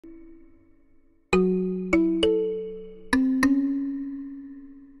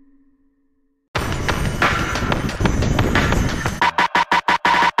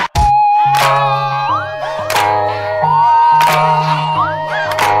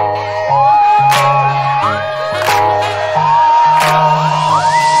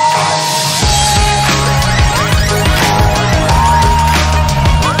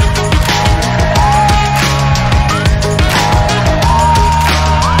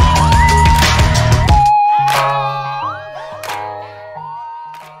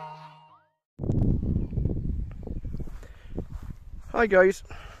Hi guys,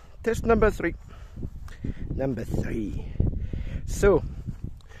 test number three. So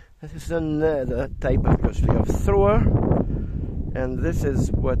this is another type obviously of thrower, and this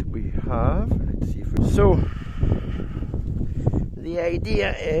is what we have. Let's see if so the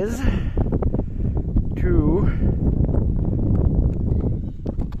idea is to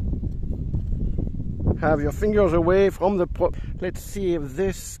have your fingers away from the prop. Let's see if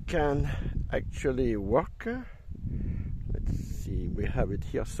this can actually work. We have it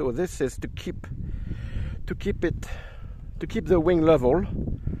here. So this is to keep the wing level,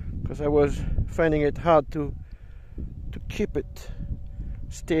 because I was finding it hard to keep it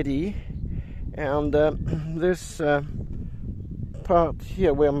steady, and this part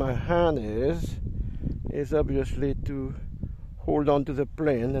here where my hand is obviously to hold on to the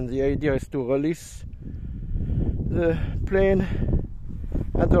plane, and the idea is to release the plane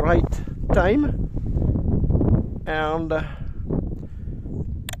at the right time. And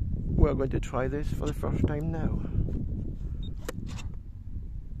we're going to try this for the first time now.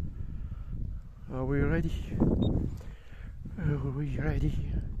 Are we ready? Are we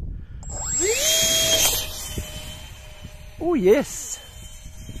ready? Oh yes!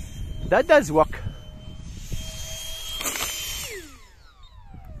 That does work.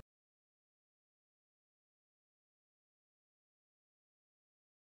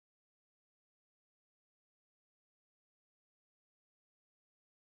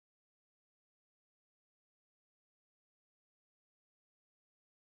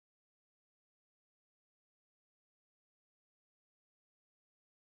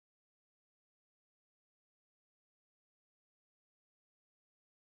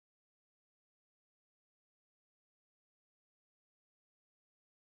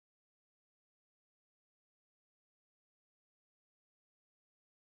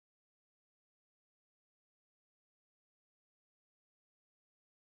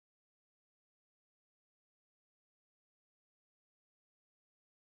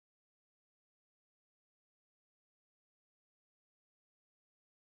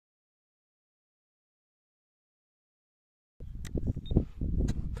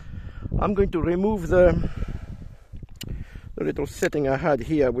 I'm going to remove the little setting I had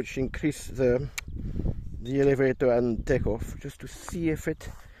here, which increased the elevator and takeoff, just to see if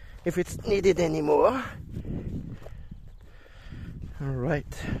it's needed anymore. All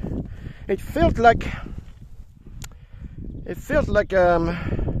right. It felt like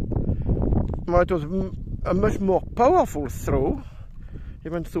well, it was a much more powerful throw,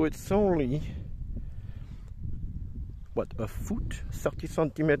 even though it's only what, a foot, 30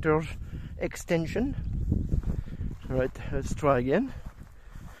 centimeters extension. All right, let's try again.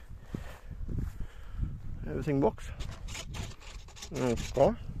 Everything works.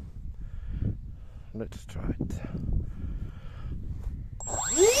 Okay. Let's try it.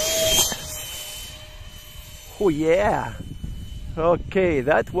 Oh yeah! Okay,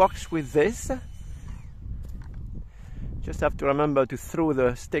 that works with this. Just have to remember to throw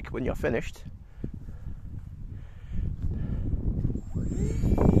the stick when you're finished.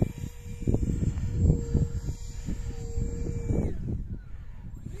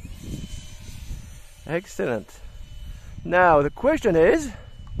 Excellent. Now the question is,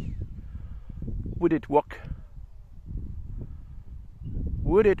 would it work?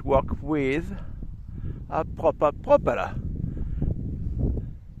 Would it work with a proper propeller?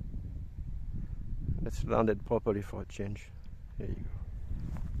 Let's land it properly for a change. There you go.